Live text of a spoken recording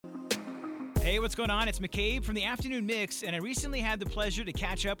Hey, what's going on? It's McCabe from the Afternoon Mix, and I recently had the pleasure to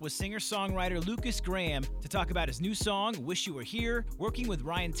catch up with singer-songwriter Lukas Graham to talk about his new song, Wish You Were Here, working with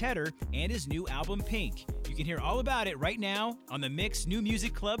Ryan Tedder, and his new album, Pink. You can hear all about it right now on the Mix New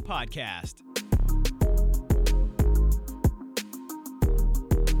Music Club podcast.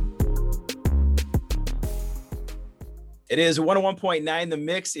 It is 101.9 The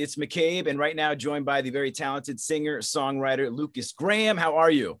Mix. It's McCabe, and right now joined by the very talented singer-songwriter Lukas Graham. How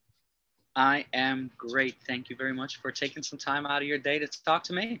are you? I am great. Thank you very much for taking some time out of your day to talk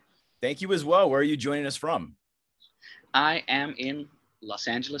to me. Thank you as well. Where are you joining us from? I am in Los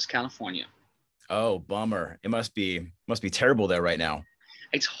Angeles, California. Oh, bummer. It must be terrible there right now.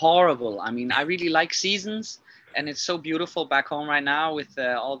 It's horrible. I mean, I really like seasons, and it's so beautiful back home right now with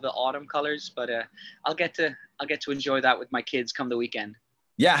all the autumn colors. But I'll get to enjoy that with my kids come the weekend.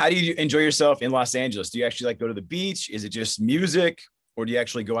 Yeah. How do you enjoy yourself in Los Angeles? Do you actually like go to the beach? Is it just music? Or do you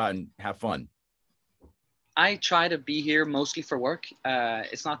actually go out and have fun? I try to be here mostly for work.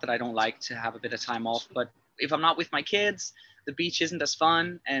 It's not that I don't like to have a bit of time off, but if I'm not with my kids, the beach isn't as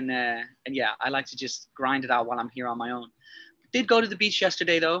fun. And yeah, I like to just grind it out while I'm here on my own. Did go to the beach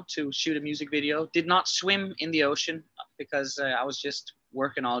yesterday, though, to shoot a music video. Did not swim in the ocean because I was just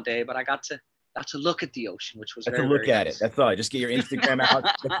working all day, but I got to look at the ocean, which was very, look very at nice. it. That's all. Just get your Instagram out,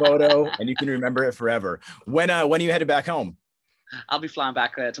 the photo, and you can remember it forever. When are you headed back home? I'll be flying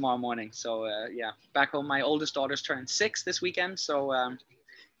back tomorrow morning. So yeah, back home. My oldest daughter's turning 6 this weekend. So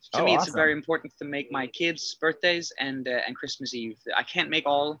to me, awesome. It's very important to make my kids' birthdays and Christmas Eve. I can't make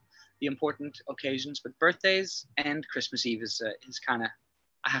all the important occasions, but birthdays and Christmas Eve is kind of,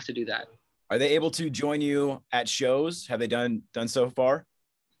 I have to do that. Are they able to join you at shows? Have they done so far?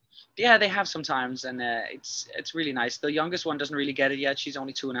 Yeah, they have sometimes, and it's really nice. The youngest one doesn't really get it yet. She's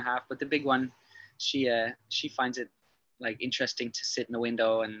only 2.5, but the big one, she finds it like interesting to sit in the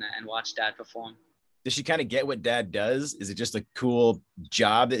window and watch Dad perform. Does she kind of get what Dad does? Is it just a cool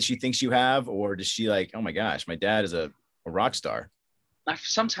job that she thinks you have, or does she like, oh my gosh, my dad is a rock star?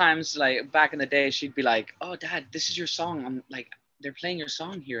 Sometimes, like back in the day, she'd be like, "Oh, Dad, this is your song." I'm like, "They're playing your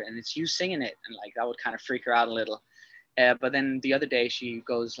song here, and it's you singing it," and like that would kind of freak her out a little. But then the other day, she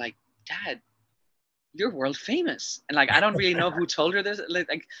goes like, "Dad, you're world famous," and like I don't really know who told her this.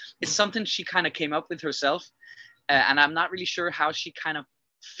 Like it's something she kind of came up with herself. And I'm not really sure how she kind of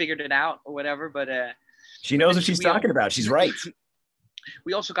figured it out or whatever, but she knows what she's talking about. She's right.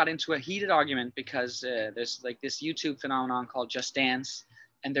 We also got into a heated argument because there's like this YouTube phenomenon called Just Dance,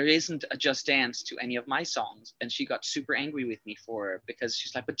 and there isn't a Just Dance to any of my songs. And she got super angry with me because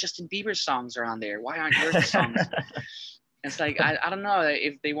she's like, "But Justin Bieber's songs are on there. Why aren't your songs?" It's like, I don't know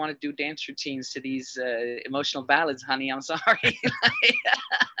if they want to do dance routines to these emotional ballads, honey. I'm sorry.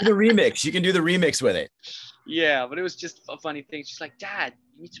 The remix. You can do the remix with it. Yeah, but it was just a funny thing. She's like, "Dad,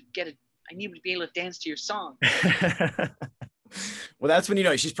 you need to get it. I need to be able to dance to your song." Well, that's when you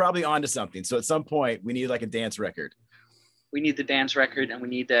know she's probably onto something. So at some point, we need like a dance record. We need the dance record, and we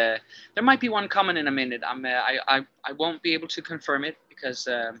need there might be one coming in a minute. I won't be able to confirm it because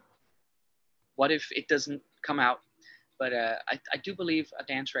what if it doesn't come out? But I do believe a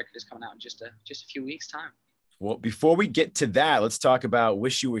dance record is coming out in just a few weeks' time. Well, before we get to that, let's talk about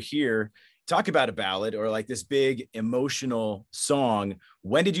 "Wish You Were Here." Talk about a ballad or like this big emotional song.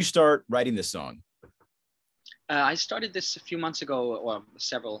 When did you start writing this song? I started this a few months ago, or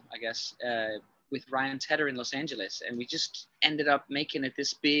several, I guess, with Ryan Tedder in Los Angeles. And we just ended up making it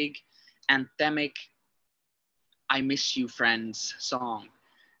this big, anthemic, "I miss you, friends" song.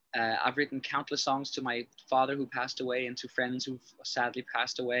 I've written countless songs to my father who passed away and to friends who've sadly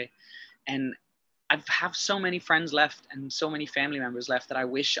passed away. And I have so many friends left and so many family members left that I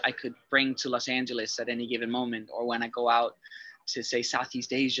wish I could bring to Los Angeles at any given moment, or when I go out to, say,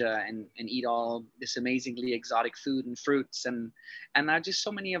 Southeast Asia and eat all this amazingly exotic food and fruits. And I just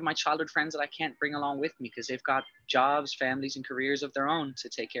so many of my childhood friends that I can't bring along with me because they've got jobs, families, and careers of their own to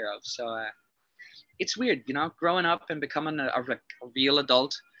take care of. So it's weird, you know, growing up and becoming a real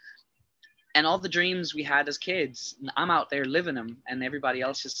adult. And all the dreams we had as kids, I'm out there living them, and everybody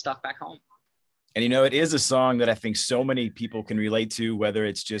else is stuck back home. And, you know, it is a song that I think so many people can relate to, whether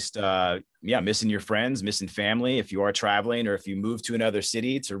it's just, missing your friends, missing family, if you are traveling, or if you move to another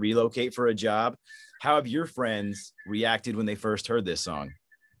city to relocate for a job. How have your friends reacted when they first heard this song?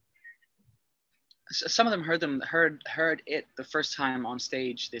 Some of them heard it the first time on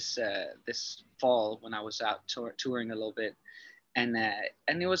stage this fall when I was out touring a little bit. And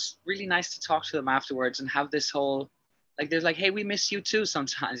it was really nice to talk to them afterwards and have this whole, like, they're like, "Hey, we miss you too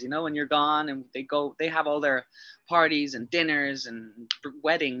sometimes, you know, when you're gone." And they have all their parties and dinners and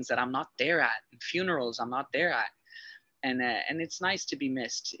weddings that I'm not there at, and funerals I'm not there at. And it's nice to be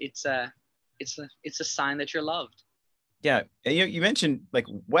missed. It's it's a sign that you're loved. Yeah. And you mentioned like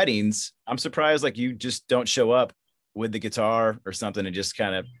weddings. I'm surprised like you just don't show up with the guitar or something and just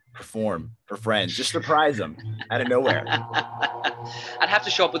kind of perform for friends. Just surprise them out of nowhere. I'd have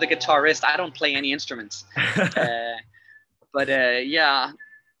to show up with a guitarist. I don't play any instruments. But yeah,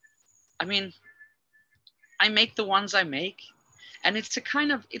 I mean, I make the ones I make, and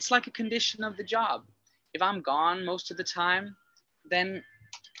it's like a condition of the job. If I'm gone most of the time, then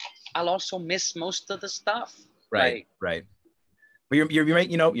I'll also miss most of the stuff. Right, Like, right. But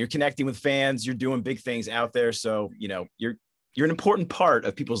you're connecting with fans. You're doing big things out there, so you're an important part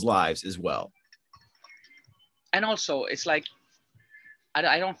of people's lives as well. and also it's like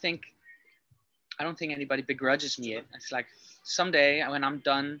I don't think anybody begrudges me it. It's like someday when I'm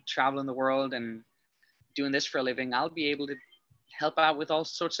done traveling the world and doing this for a living, I'll be able to help out with all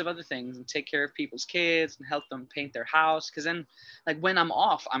sorts of other things and take care of people's kids and help them paint their house. Because then, like when I'm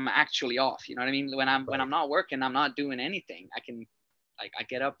off, I'm actually off. You know what I mean? When I'm not working, I'm not doing anything. I can, like, I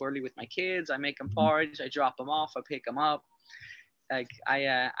get up early with my kids. I make them porridge. I drop them off. I pick them up. Like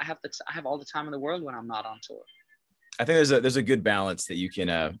I have all the time in the world when I'm not on tour. I think there's a good balance that you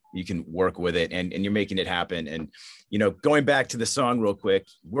can work with it, and you're making it happen. And going back to the song real quick,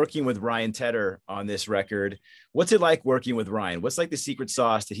 working with Ryan Tedder on this record, what's it like working with Ryan? What's like the secret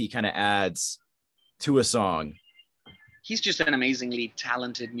sauce that he kind of adds to a song? He's just an amazingly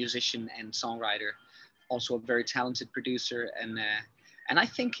talented musician and songwriter, also a very talented producer, and I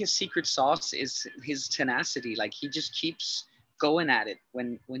think his secret sauce is his tenacity. Like he just keeps going at it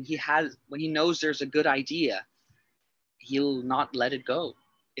when he knows there's a good idea. He'll not let it go.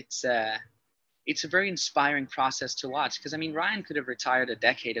 It's a very inspiring process to watch, because I mean Ryan could have retired a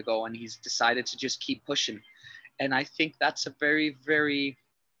decade ago and he's decided to just keep pushing, and I think that's a very, very,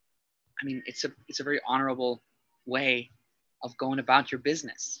 I mean it's a very honorable way of going about your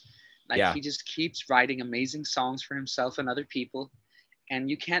business. Like Yeah. he just keeps writing amazing songs for himself and other people, and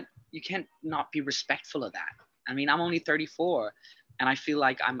you can't not be respectful of that. I mean I'm only 34, and I feel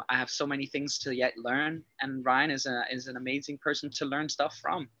like I have so many things to yet learn. And Ryan is an amazing person to learn stuff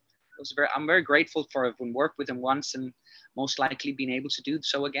from. I'm very grateful for having worked with him once, and most likely being able to do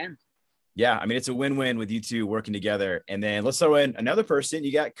so again. Yeah, I mean it's a win-win with you two working together. And then let's throw in another person.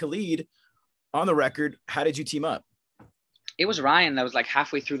 You got Khalid on the record. How did you team up? It was Ryan that was like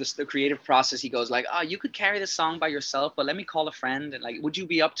halfway through the creative process. He goes like, "Oh, you could carry this song by yourself, but let me call a friend, and like, would you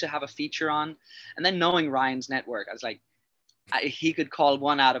be up to have a feature on?" And then knowing Ryan's network, I was like, he could call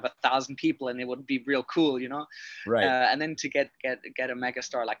one out of 1,000 people and it would be real cool, you know? Right. And then to get a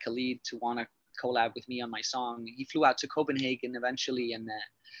megastar like Khalid to want to collab with me on my song, he flew out to Copenhagen eventually,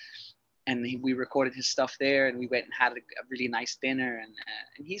 and we recorded his stuff there, and we went and had a really nice dinner. And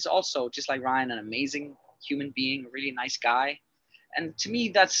he's also, just like Ryan, an amazing human being, a really nice guy. And to me,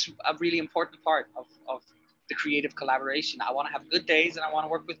 that's a really important part of the creative collaboration. I want to have good days and I want to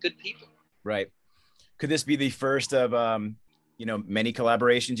work with good people. Right. Could this be the first of many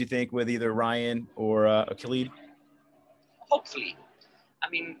collaborations you think with either Ryan or Khalid? Hopefully. I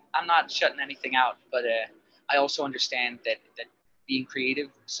mean, I'm not shutting anything out, but I also understand that being creative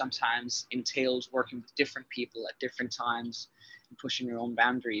sometimes entails working with different people at different times and pushing your own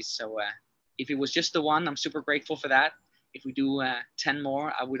boundaries. So if it was just the one, I'm super grateful for that. If we do 10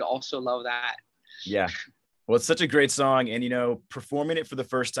 more, I would also love that. Yeah. Well, it's such a great song. And, performing it for the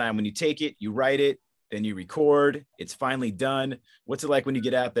first time, when you take it, you write it, then you record, it's finally done. What's it like when you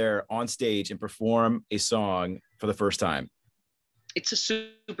get out there on stage and perform a song for the first time? It's a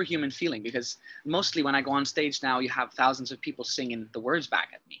superhuman feeling, because mostly when I go on stage now, you have thousands of people singing the words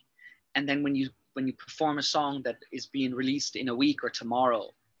back at me. And then when you perform a song that is being released in a week or tomorrow,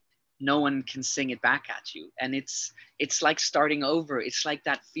 no one can sing it back at you. And it's like starting over. It's like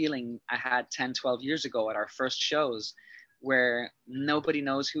that feeling I had 10, 12 years ago at our first shows, where nobody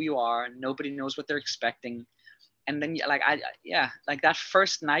knows who you are, nobody knows what they're expecting. And then like that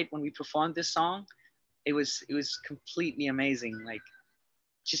first night when we performed this song, it was completely amazing. Like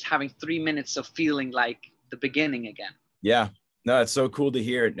just having 3 minutes of feeling like the beginning again. Yeah, no, it's so cool to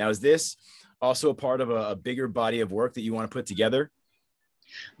hear. Now, is this also a part of a bigger body of work that you want to put together?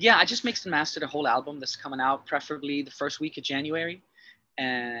 Yeah, I just mixed and mastered a whole album that's coming out, preferably the first week of January.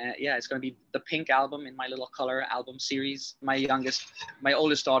 Yeah, it's going to be the Pink album in my little color album series. My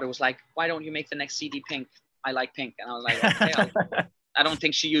oldest daughter was like, "Why don't you make the next CD pink? I like pink." And I was like, "Okay." I don't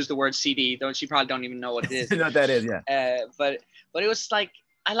think she used the word CD, though. She probably don't even know what it is. You know what that is, yeah. But it was like,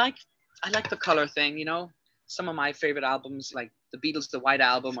 I like the color thing, you know. Some of my favorite albums, like the Beatles' The White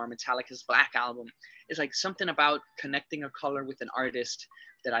Album or Metallica's Black Album, is like something about connecting a color with an artist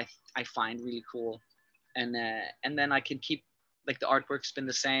that I find really cool. And then I can keep like the artwork's been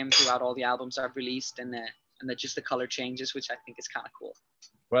the same throughout all the albums I've released, and that just the color changes, which I think is kind of cool.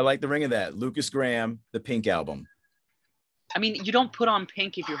 Well, I like the ring of that. Lukas Graham, the Pink album. I mean, you don't put on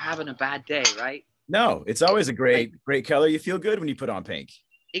pink if you're having a bad day, right? No, it's always a great color. You feel good when you put on pink.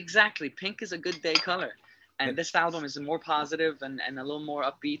 Exactly. Pink is a good day color. And this album is more positive and a little more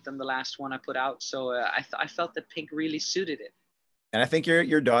upbeat than the last one I put out. So I felt that pink really suited it. And I think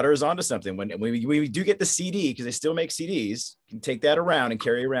your daughter is onto something. When we do get the CD, because they still make CDs, you can take that around and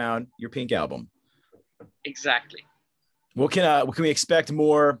carry around your Pink album. Exactly. What can we expect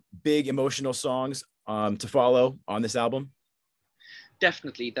more big emotional songs to follow on this album?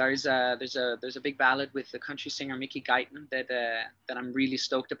 Definitely. There's a big ballad with the country singer Mickey Guyton that I'm really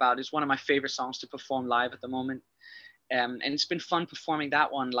stoked about. It's one of my favorite songs to perform live at the moment. And it's been fun performing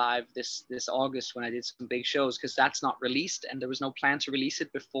that one live this August when I did some big shows, because that's not released and there was no plan to release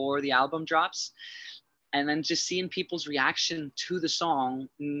it before the album drops. And then just seeing people's reaction to the song,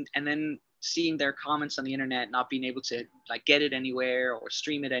 and then seeing their comments on the internet, not being able to like get it anywhere or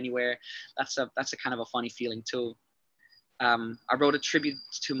stream it anywhere, that's a kind of a funny feeling too. I wrote a tribute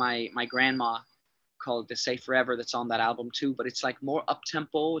to my grandma called "To Say Forever" that's on that album too, but it's like more up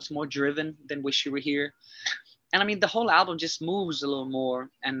tempo, it's more driven than "Wish You Were Here." And I mean, the whole album just moves a little more,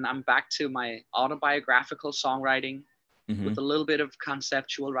 and I'm back to my autobiographical songwriting with a little bit of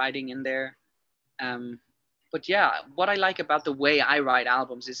conceptual writing in there. But yeah, what I like about the way I write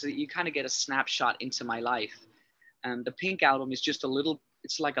albums is that you kind of get a snapshot into my life. And the Pink album is just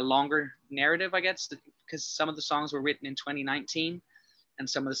it's like a longer narrative, I guess, because some of the songs were written in 2019 and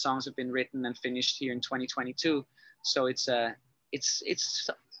some of the songs have been written and finished here in 2022. So it's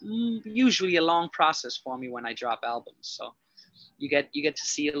usually a long process for me when I drop albums. So you get to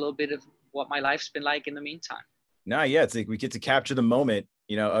see a little bit of what my life's been like in the meantime. No, yeah, it's like we get to capture the moment,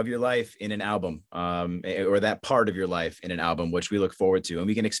 of your life in an album, or that part of your life in an album, which we look forward to. And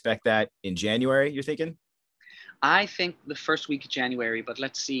we can expect that in January, you're thinking? I think the first week of January, but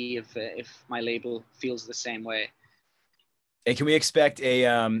let's see if my label feels the same way. And can we expect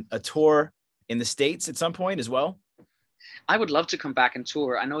a tour in the States at some point as well? I would love to come back and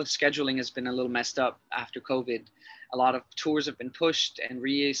tour. I know scheduling has been a little messed up after COVID. A lot of tours have been pushed and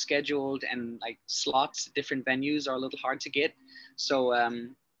rescheduled, and like slots at different venues are a little hard to get. So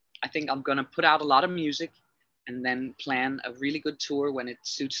I think I'm going to put out a lot of music and then plan a really good tour when it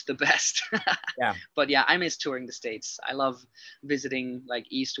suits the best. Yeah. But yeah, I miss touring the States. I love visiting like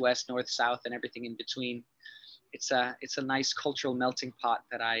East, West, North, South, and everything in between. It's a nice cultural melting pot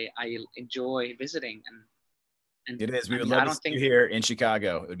that I enjoy visiting. And it is. We would love to see you here in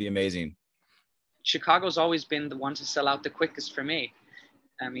Chicago. It would be amazing. Chicago's always been the one to sell out the quickest for me.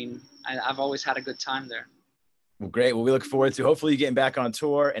 I mean, I've always had a good time there. Well, great. Well, we look forward to hopefully getting back on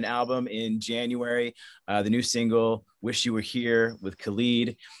tour, an album in January, the new single, "Wish You Were Here" with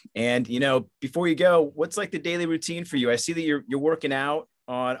Khalid. And, before you go, what's like the daily routine for you? I see that you're working out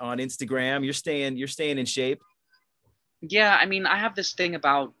on Instagram. You're staying in shape. Yeah. I mean, I have this thing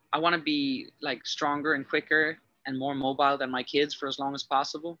about, I want to be like stronger and quicker and more mobile than my kids for as long as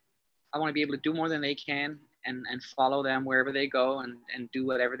possible. I want to be able to do more than they can and follow them wherever they go and do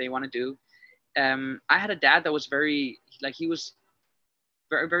whatever they want to do. I had a dad that was he was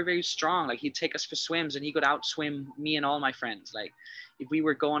very, very, very strong. Like he'd take us for swims and he could out swim me and all my friends. Like if we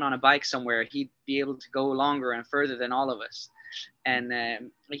were going on a bike somewhere, he'd be able to go longer and further than all of us. And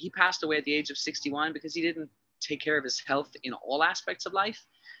he passed away at the age of 61 because he didn't take care of his health in all aspects of life.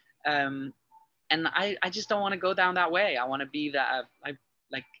 And I just don't want to go down that way. I want to be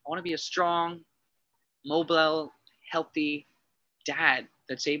I want to be a strong, mobile, healthy dad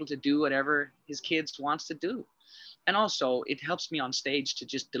that's able to do whatever his kids wants to do. And also it helps me on stage to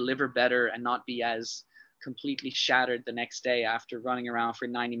just deliver better and not be as completely shattered the next day after running around for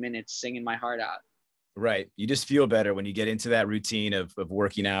 90 minutes singing my heart out. Right. You just feel better when you get into that routine of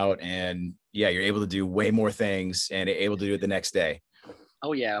working out, and yeah, you're able to do way more things and able to do it the next day.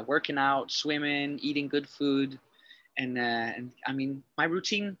 Oh yeah. Working out, swimming, eating good food. And I mean, my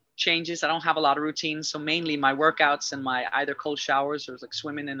routine changes. I don't have a lot of routines. So mainly my workouts and my either cold showers or like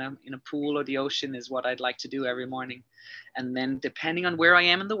swimming in a pool or the ocean is what I'd like to do every morning. And then depending on where I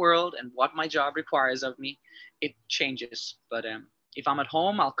am in the world and what my job requires of me, it changes. But if I'm at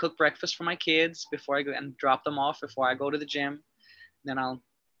home, I'll cook breakfast for my kids before I go and drop them off before I go to the gym. Then I'll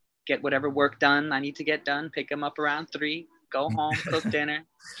get whatever work done I need to get done, pick them up around 3, go home, cook dinner,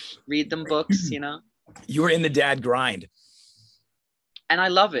 read them books, You were in the dad grind. And I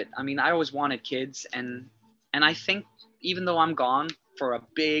love it. I mean, I always wanted kids, and I think even though I'm gone for a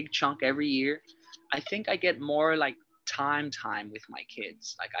big chunk every year, I think I get more like time with my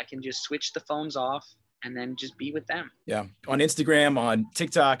kids. Like I can just switch the phones off and then just be with them. Yeah. On Instagram, on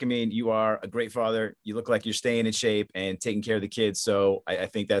TikTok, I mean, you are a great father. You look like you're staying in shape and taking care of the kids. So I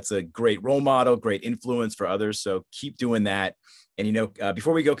think that's a great role model, great influence for others. So keep doing that. And, you know,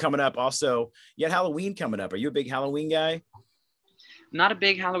 before we go, coming up also, you had Halloween coming up. Are you a big Halloween guy? Not a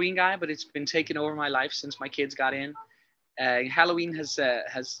big Halloween guy, but it's been taking over my life since my kids got in. Halloween has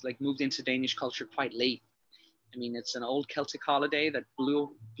like moved into Danish culture quite late. I mean, it's an old Celtic holiday that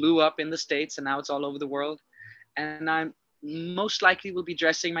blew up in the States, and now it's all over the world. And I'm most likely will be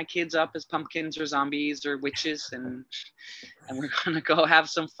dressing my kids up as pumpkins or zombies or witches, and we're gonna go have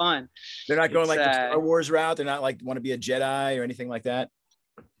some fun. They're not going like the Star Wars route. They're not like want to be a Jedi or anything like that.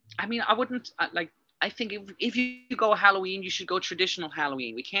 I mean, I wouldn't like. I think if you go Halloween, you should go traditional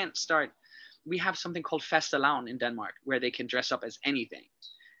Halloween. We can't start. We have something called Fastelavn in Denmark where they can dress up as anything.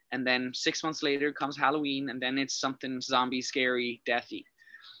 And then 6 months later comes Halloween, and then it's something zombie, scary, deathy.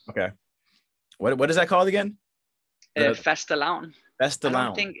 Okay. What is that called again? Fastelavn. Fastelavn. I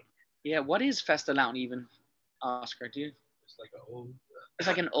don't think. Yeah. What is Fastelavn even, Oscar? Do you? It's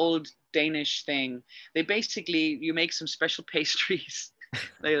like an old Danish thing. They basically, you make some special pastries,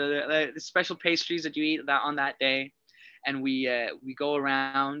 the special pastries that you eat on that day, and we go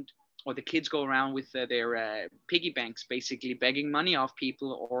around. Or the kids go around with their piggy banks, basically begging money off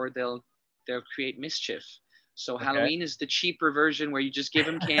people, or they'll create mischief. So okay. Halloween is the cheaper version where you just give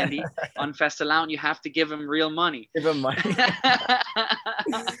them candy. On Fastelavn, you have to give them real money. Give them money.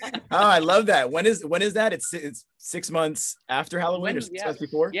 Oh, I love that. When is that? It's 6 months after Halloween or 6 months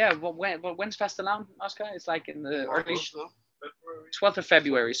before? Yeah. Well, when's Fastelavn, Oscar? It's like in the early 12th of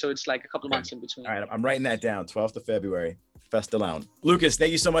February. So it's like a couple of months in between. All right, I'm writing that down. 12th of February. Fastelavn. Lukas,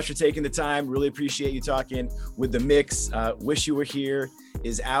 thank you so much for taking the time. Really appreciate you talking with The Mix. Wish You Were Here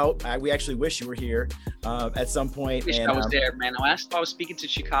is out. We actually wish you were here at some point. Wish I was there, man. I was speaking to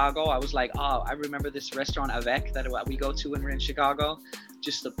Chicago. I was like, oh, I remember this restaurant Avec that we go to when we're in Chicago.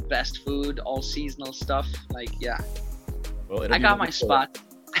 Just the best food, all seasonal stuff. Like, yeah. Well, I got my spot.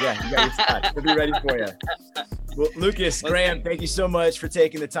 Yeah, you got your spot. It'll be ready for you. Well, Lukas Graham, thank you so much for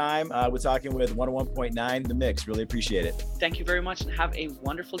taking the time. We're talking with 101.9 The Mix. Really appreciate it. Thank you very much, and have a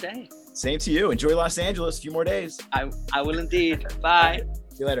wonderful day. Same to you. Enjoy Los Angeles. A few more days. I will indeed. Bye.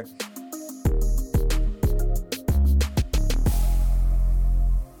 See you later.